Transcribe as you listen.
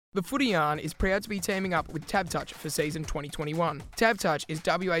The Footy Yarn is proud to be teaming up with TabTouch for season 2021. TabTouch is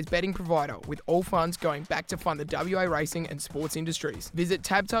WA's betting provider, with all funds going back to fund the WA racing and sports industries. Visit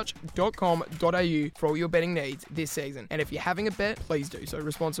tabtouch.com.au for all your betting needs this season. And if you're having a bet, please do so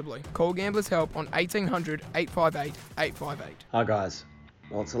responsibly. Call Gamblers Help on 1800 858 858. Hi guys.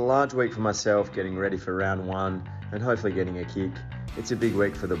 Well, it's a large week for myself, getting ready for round one and hopefully getting a kick. It's a big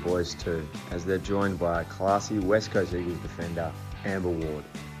week for the boys too, as they're joined by a classy West Coast Eagles defender, Amber Ward.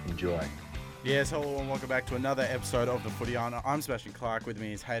 Enjoy. Yes, hello and welcome back to another episode of The Footy Yarn. I'm Sebastian Clark. With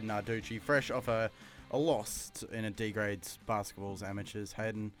me is Hayden Arducci, fresh off a loss in a D-grade basketball's amateurs.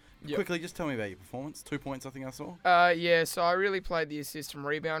 Hayden, quickly just tell me about your performance. 2 points, I think I saw. So I really played the assist and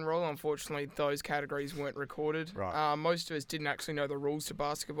rebound role. Unfortunately, those categories weren't recorded. Right. Most of us didn't actually know the rules to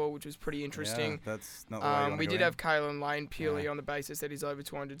basketball, which was pretty interesting. Yeah, that's not the way you want to We go did in. have Kalen Lane purely on the basis that he's over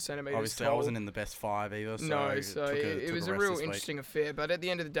 200 centimetres Obviously, tall. I wasn't in the best five either. So it was a real interesting affair. But at the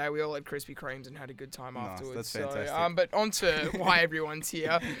end of the day, we all had Krispy Kremes and had a good time afterwards. That's fantastic. But on to why everyone's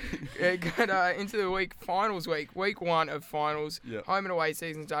here. Got into the week one of finals. Yep. Home and away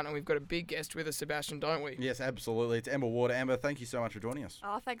season's done, and we've got a big guest with us, Sebastian, don't we? Yes, absolutely. It's Amber Ward. Amber, thank you so much for joining us.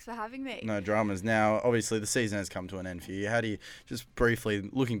 Oh, thanks for having me. No dramas. Now, obviously, the season has come to an end for you. How do you, just briefly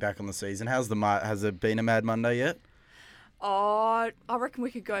looking back on the season, has there been a Mad Monday yet? Oh, I reckon we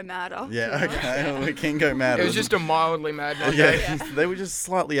could go madder. Yeah, okay. Well, we can go mad. It was just a mildly mad Monday. Yeah, they were just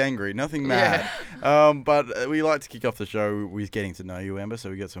slightly angry, nothing mad. But we like to kick off the show with getting to know you, Amber, so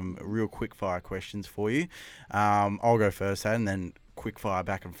we got some real quick fire questions for you. I'll go first, and then quick fire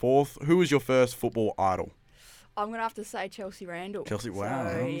back and forth. Who was your first football idol? I'm going to have to say Chelsea Randall. Chelsea, wow,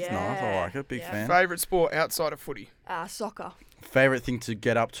 So, that's nice. I like it. Big fan. Favourite sport outside of footy? Soccer. Favourite thing to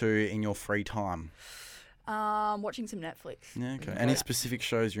get up to in your free time? Watching some Netflix. Yeah, okay. Any specific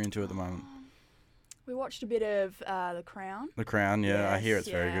shows you're into at the moment? We watched a bit of The Crown. The Crown, yeah. I hear it's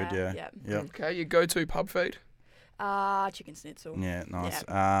very good, yeah. Yep. Okay, your go-to pub feed? Chicken schnitzel. Yeah, nice.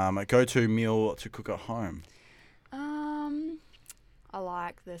 Yeah. Go-to meal to cook at home? I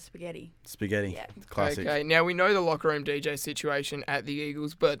like the spaghetti. Spaghetti. Yeah. Classic. Okay, now we know the locker room DJ situation at the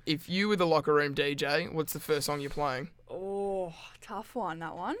Eagles, but if you were the locker room DJ, what's the first song you're playing? Oh, tough one,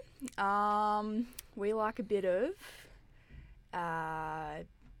 that one. We like a bit of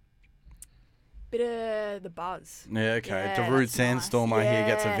The Buzz. Yeah, okay. Yeah, Darude that's Sandstorm, nice. I hear,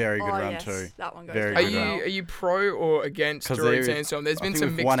 gets a very good run yes, too. That one goes Very very good well. Are you pro or against 'Cause Darude they're- Sandstorm? There's I been think some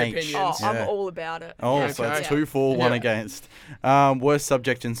we've mixed won each. opinions. Oh, Yeah. I'm all about it. Oh, Yeah, so okay. it's 2-4, one Yeah. against. Worst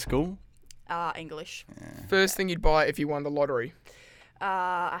subject in school? English. First thing you'd buy if you won the lottery?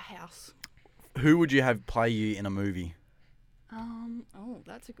 A house. Who would you have play you in a movie? Oh,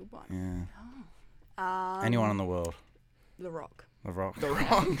 that's a good one. Yeah. Anyone in the world? The Rock. The Rock. The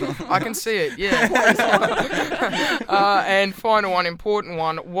Rock. I can see it, yeah. And final one, important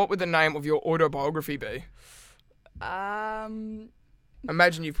one. What would the name of your autobiography be?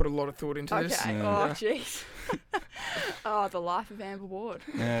 Imagine you've put a lot of thought into this. Okay. Yeah. Oh, jeez. The Life of Amber Ward.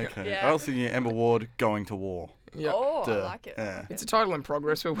 Yeah, okay. Yeah. I was thinking Amber Ward going to war. Yep. Oh, I Duh. like it. Yeah. It's a title in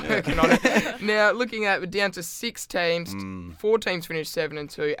progress. We're working on it. Now, looking at, we're down to 6 teams. 4 teams finished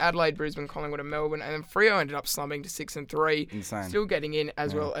 7-2. Adelaide, Brisbane, Collingwood, and Melbourne. And then Freo ended up slumping to 6-3. Insane. Still getting in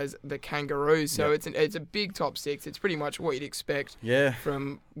as well as the Kangaroos. So Yep. it's a big top 6. It's pretty much what you'd expect Yeah.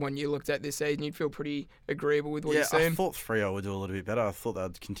 from when you looked at this season. You'd feel pretty agreeable with what Yeah, you're seeing. I thought Freo would do a little bit better. I thought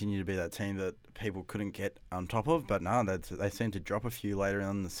they'd continue to be that team that people couldn't get on top of, but no, they seem to drop a few later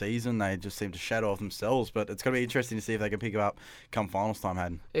in the season. They just seem to shadow off themselves, but it's going to be interesting to see if they can pick it up come finals time,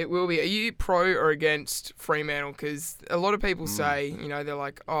 Hayden. It will be. Are you pro or against Fremantle? Because a lot of people say, they're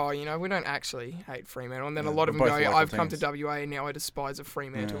like, we don't actually hate Fremantle. And then a lot of them both go, local I've come to teams. WA and now I despise a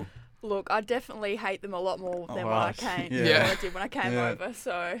Fremantle. Look, I definitely hate them a lot more than what right. I Yeah. did when I came Yeah. over.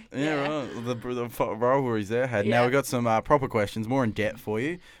 So Yeah, right. The rivalries there, Hayden. Now Yeah. we've got some proper questions, more in depth for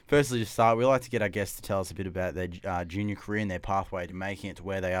you. Firstly, to start, we like to get our guests to tell us a bit about their junior career and their pathway to making it to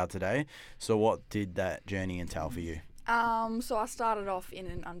where they are today. So what did that journey entail for you? So I started off in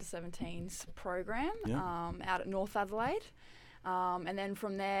an under-17s program out at North Adelaide. And then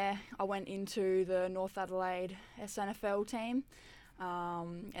from there, I went into the North Adelaide SNFL team.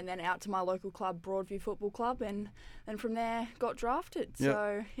 And then out to my local club, Broadview Football Club, and then from there got drafted. Yep.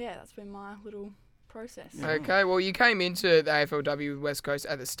 So, that's been my little process. Okay, well, you came into the AFLW West Coast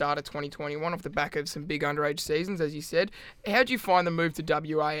at the start of 2021 off the back of some big underage seasons, as you said. How did you find the move to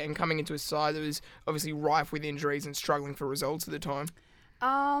WA and coming into a side that was obviously rife with injuries and struggling for results at the time?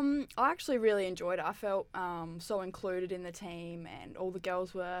 I actually really enjoyed it. I felt so included in the team, and all the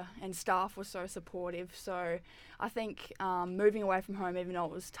girls and staff were so supportive. So I think moving away from home, even though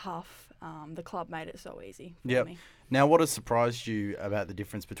it was tough, the club made it so easy for Yep. me. Now, what has surprised you about the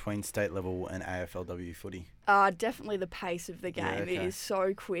difference between state level and AFLW footy? Definitely the pace of the game. Yeah, okay. It is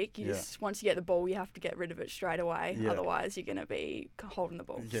so quick. You just once you get the ball, you have to get rid of it straight away. Yeah. Otherwise, you're going to be holding the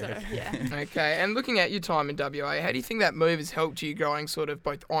ball. Yeah. So, yeah. Okay, and looking at your time in WA, how do you think that move has helped you growing sort of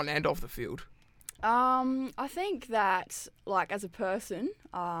both on and off the field? I think that, like, as a person,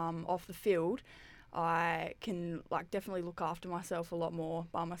 off the field, I can, like, definitely look after myself a lot more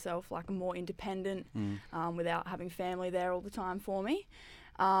by myself. Like, I'm more independent without having family there all the time for me.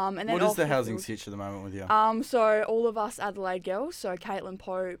 And then What is off the housing field- situation at the moment with you? So all of us Adelaide girls, so Caitlin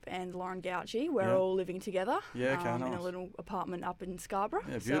Pope and Lauren Gauchi, we're all living together Yeah, okay, in nice. a little apartment up in Scarborough.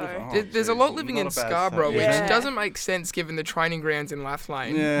 Yeah, beautiful. So, Oh, There's a geez, lot living not in a bad Scarborough, state. which Yeah. doesn't make sense given the training grounds in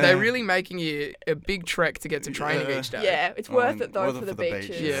Lathlane. Yeah. They're really making you a big trek to get to training Yeah. each day. yeah, it's Oh, worth and it though worth for it the for the beach.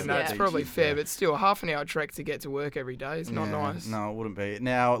 beaches. Yeah, no, it's Yeah. probably fair, Yeah. but still, half an hour trek to get to work every day is not Yeah, nice. No, it wouldn't be.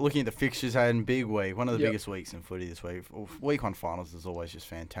 Now, looking at the fixtures, Hayden, big week. One of the Yep. biggest weeks in footy this week. Week 1 finals is always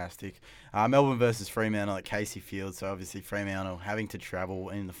just fantastic. Melbourne versus Fremantle at Casey Field. So, obviously, Fremantle having to travel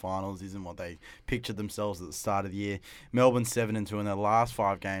in the finals isn't what they pictured themselves at the start of the year. Melbourne 7-2 in their last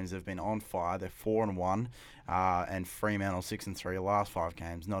 5 games. They've been on fire. They're 4-1. And Fremantle 6-3. Last 5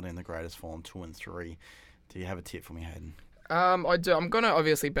 games, not in the greatest form, 2-3. Do you have a tip for me, Hayden? I do. I'm going to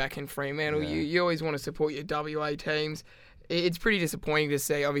obviously back in Fremantle. Yeah. You always want to support your WA teams. It's pretty disappointing to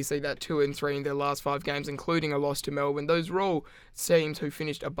see, obviously, that 2-3 in their last 5 games, including a loss to Melbourne. Those were all teams who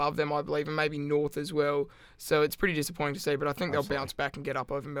finished above them, I believe, and maybe North as well. So it's pretty disappointing to see, but I think they'll bounce back and get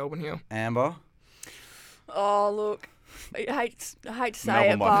up over Melbourne here. Amber? Oh, look, I hate to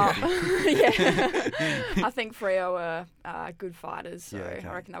say Melbourne it, but yeah, I think Freo are good fighters, so Yeah, okay.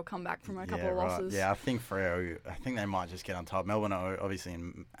 I reckon they'll come back from a couple of right. losses. Yeah, I think Freo, they might just get on top. Melbourne are obviously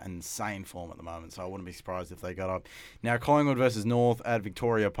in insane form at the moment, so I wouldn't be surprised if they got up. Now, Collingwood versus North at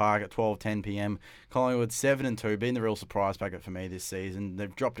Victoria Park at 12:10 p.m. Collingwood 7-2, been the real surprise packet for me this season.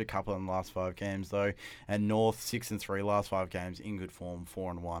 They've dropped a couple in the last 5 games, though, and North 6-3, last 5 games in good form,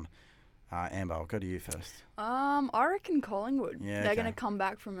 4-1. Amber, I'll go to you first. I reckon Collingwood. Yeah, They're okay. going to come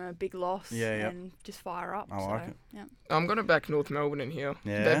back from a big loss and just fire up. I like it. Yeah. I'm going to back North Melbourne in here.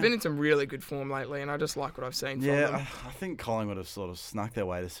 Yeah? They've been in some really good form lately, and I just like what I've seen from them. I think Collingwood have sort of snuck their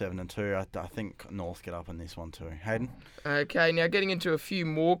way to 7-2. I think North get up in this one too. Hayden? Okay, now getting into a few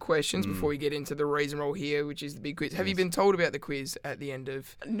more questions before we get into the reason roll here, which is the big quiz. Have you been told about the quiz at the end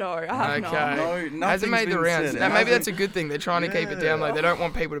of... No, I have Okay. not. No, Hasn't made the rounds. Now, maybe that's a good thing. They're trying to keep it down low. They don't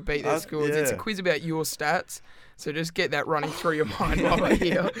want people to beat their scores. It's a quiz about your stats. So just get that running through your mind while we're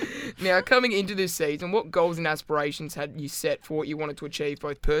here. Now, coming into this season, what goals and aspirations had you set for what you wanted to achieve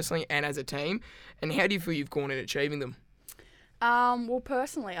both personally and as a team? And how do you feel you've gone in achieving them? Well,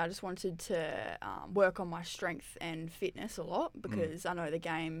 personally, I just wanted to work on my strength and fitness a lot because I know the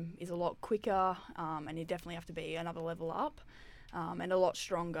game is a lot quicker and you definitely have to be another level up and a lot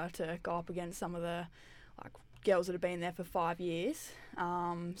stronger to go up against some of the girls that have been there for 5 years.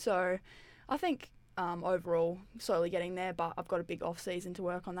 So I think overall slowly getting there, but I've got a big off-season to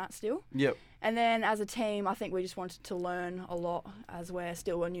work on that still. Yep. And then as a team, I think we just wanted to learn a lot as we're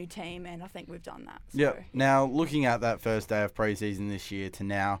still a new team, and I think we've done that. So. Yep. Now, looking at that first day of pre-season this year to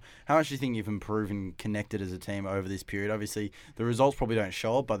now, how much do you think you've improved and connected as a team over this period? Obviously, the results probably don't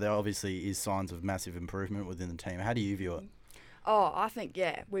show it, but there obviously is signs of massive improvement within the team. How do you view it? Oh, I think,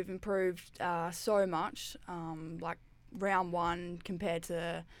 we've improved so much. Like round 1 compared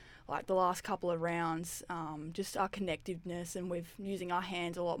to the last couple of rounds, just our connectiveness and we've using our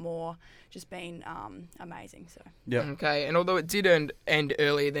hands a lot more, just been amazing. So Yeah. Okay, and although it did end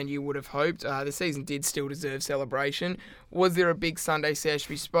earlier than you would have hoped, the season did still deserve celebration. Was there a big Sunday sesh?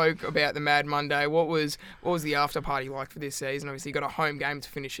 We spoke about the Mad Monday. What was the after party like for this season? Obviously, you got a home game to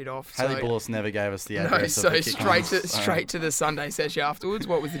finish it off. Haley Bullis never gave us the No, address. so of the kick-ons. straight to the Sunday sesh afterwards.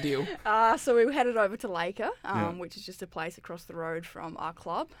 What was the deal? so we headed over to Laker, which is just a place across the road from our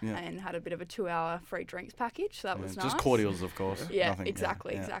club, and had a bit of a 2-hour free drinks package. So that was nice. Just cordials, of course. Yeah, Nothing,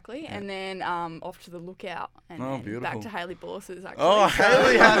 exactly. Yeah. And then off to the Lookout and then beautiful. back to Haley Bullis's actually. Oh,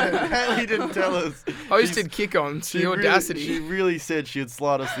 So- Haley didn't tell us. Hosted kick-ons. The audacity. She really said she'd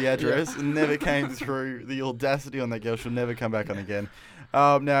slide us the address and never came through. The audacity on that girl. She'll never come back on again.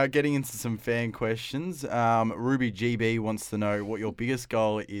 Now, getting into some fan questions. Ruby GB wants to know what your biggest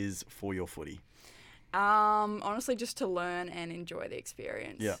goal is for your footy. Honestly, just to learn and enjoy the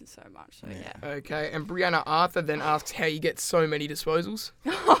experience so much. So yeah. Okay, and Brianna Arthur then asks how you get so many disposals.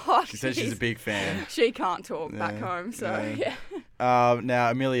 She says she's a big fan. She can't talk back home, so yeah.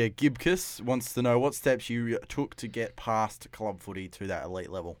 Now, Amelia Gibkus wants to know what steps you took to get past club footy to that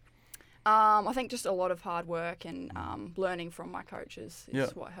elite level. I think just a lot of hard work and learning from my coaches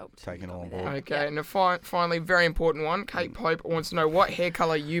is what helped. Taking got all me aboard. there. Okay, Yeah. and finally, very important one. Kate Pope wants to know what hair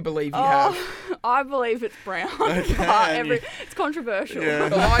colour you believe you have. I believe it's brown. Okay, but and it's controversial. Yeah.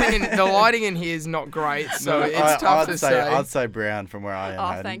 The lighting in here is not great, so it's tough to say. I'd say brown from where I am. Oh,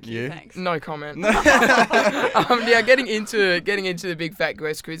 Hayden. thank you. Thanks. No comment. Now, getting into the big fat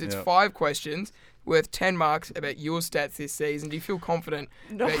Quest quiz, it's 5 questions worth 10 marks about your stats this season. Do you feel confident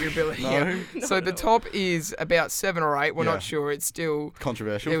about your ability? No. So the top is about 7 or 8. We're not sure. It's still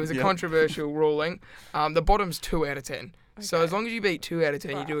Controversial. It was a controversial ruling. The bottom's 2 out of 10. So as long as you beat 2 out of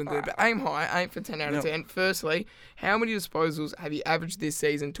 10, you're doing good. But aim high, aim for 10 out of 10. Firstly, how many disposals have you averaged this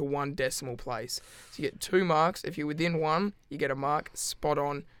season to 1 decimal place? So you get 2 marks. If you're within 1, you get a mark. Spot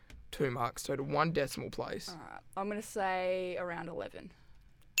on, 2 marks. So to 1 decimal place. All right. I'm going to say around 11.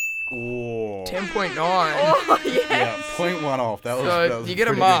 Oh. 10.9. Oh, yes. Yeah, 0.1 off. That was you get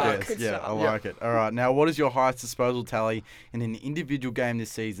a pretty mark. good guess. Good Yeah, stuff. I like it. All right, now what is your highest disposal tally in an individual game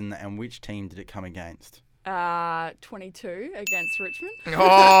this season, and which team did it come against? 22 against Richmond.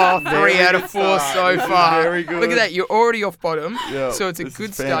 Oh, 3 Very out of good 4 start. so This is far. very good. Look at that. You're already off bottom. Yeah, So it's a this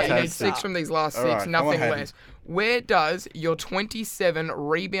good is start. You need fantastic. 6 from these last All 6, right, come nothing on, Hayden. less. Where does your 27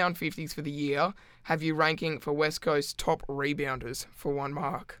 rebound 50s for the year have you ranking for West Coast top rebounders for 1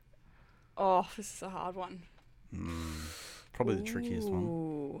 mark? Oh, this is a hard one. Probably the trickiest one.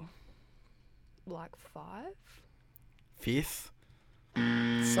 Ooh. Like 5? 5th?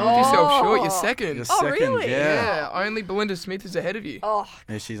 Sold yourself short. You're second. You're Oh, second, really? Yeah, only Belinda Smith is ahead of you. Oh,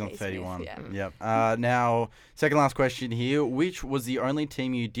 Yeah, she's on Kate 31. Smith, Yep. Now, second last question here. Which was the only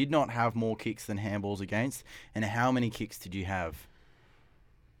team you did not have more kicks than handballs against, and how many kicks did you have?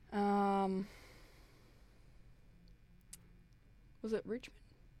 Was it Richmond?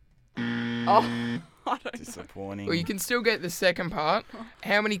 Oh, I don't know. Disappointing. Well, you can still get the second part.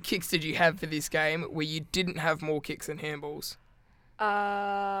 How many kicks did you have for this game where you didn't have more kicks than handballs?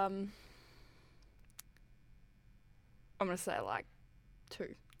 I'm gonna say like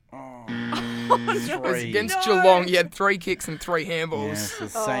 2. Oh, It was 3. against Geelong, you had 3 kicks and 3 handballs. Yeah, it's the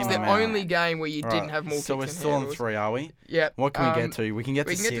It's same the amount. only game where you All didn't right, have more So we're kicks still and on handballs. 3, are we? Yeah. What can we get to? We can get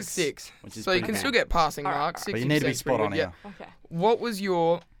We to can 6. get to 6. which is So you pretty can good. still get passing All right, marks. But you need to be 60% spot on pretty here. good. Okay. What was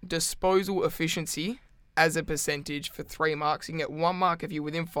your disposal efficiency as a percentage for 3 marks? You can get 1 mark if you're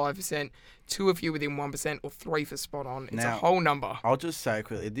within 5%, 2 if you're within 1%, or 3 for spot on. It's a Now- whole number. I'll just say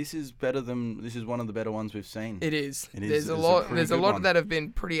quickly, this is one of the better ones we've seen. It is. It is. There's a It's a lot. pretty There's a good lot one. that have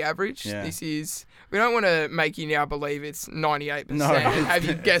been pretty average. Yeah. This is. We don't want to make you now believe it's 98%. No, Have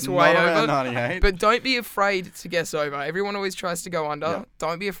you guess it's way not around over? 98. But don't be afraid to guess over. Everyone always tries to go under. Yeah.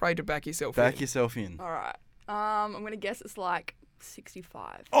 Don't be afraid to back yourself Back in. yourself in. All right. I'm gonna guess it's like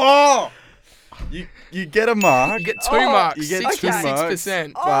 65. Oh! You get a mark. You get 2 Oh, marks. you get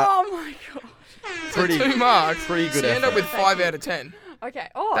 66%. Oh my god. Pretty, 2 marks. pretty good So you end up effort. with 5 out of 10. Okay.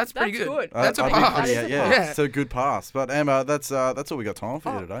 Oh, That's pretty good. That's a I'd be pass. pretty- That is a yeah, pass. it's a good pass. But Emma, that's all we got time for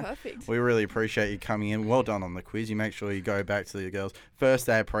you Oh, today. perfect. We really appreciate you coming in. Well done on the quiz. You make sure you go back to the girls' first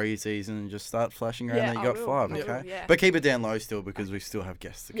day of pre-season and just start flashing around Yeah, that you I got will. 5, I will, okay? yeah. But keep it down low still because we still have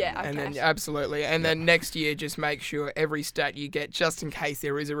guests to come. Yeah, in. And then Okay. absolutely. And then next year, just make sure every stat you get, just in case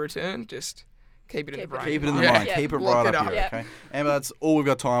there is a return, just keep it in the Keep it brain. Keep it in the Yeah. mind. Yeah. Keep it Lock right it up up. here, Yeah. okay? Emma, that's all we've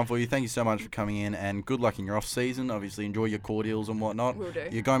got time for you. Thank you so much for coming in, and good luck in your off-season. Obviously, enjoy your cordials and whatnot. Will do.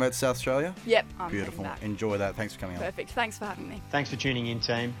 You're going back to South Australia? Yep. I'm Beautiful. heading back. Enjoy that. Thanks for coming on. Perfect. Thanks for having me. Thanks for tuning in,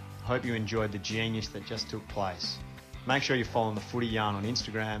 team. Hope you enjoyed the genius that just took place. Make sure you're following the Footy Yarn on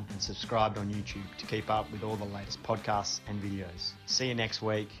Instagram and subscribed on YouTube to keep up with all the latest podcasts and videos. See you next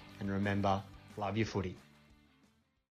week, and remember, love your footy.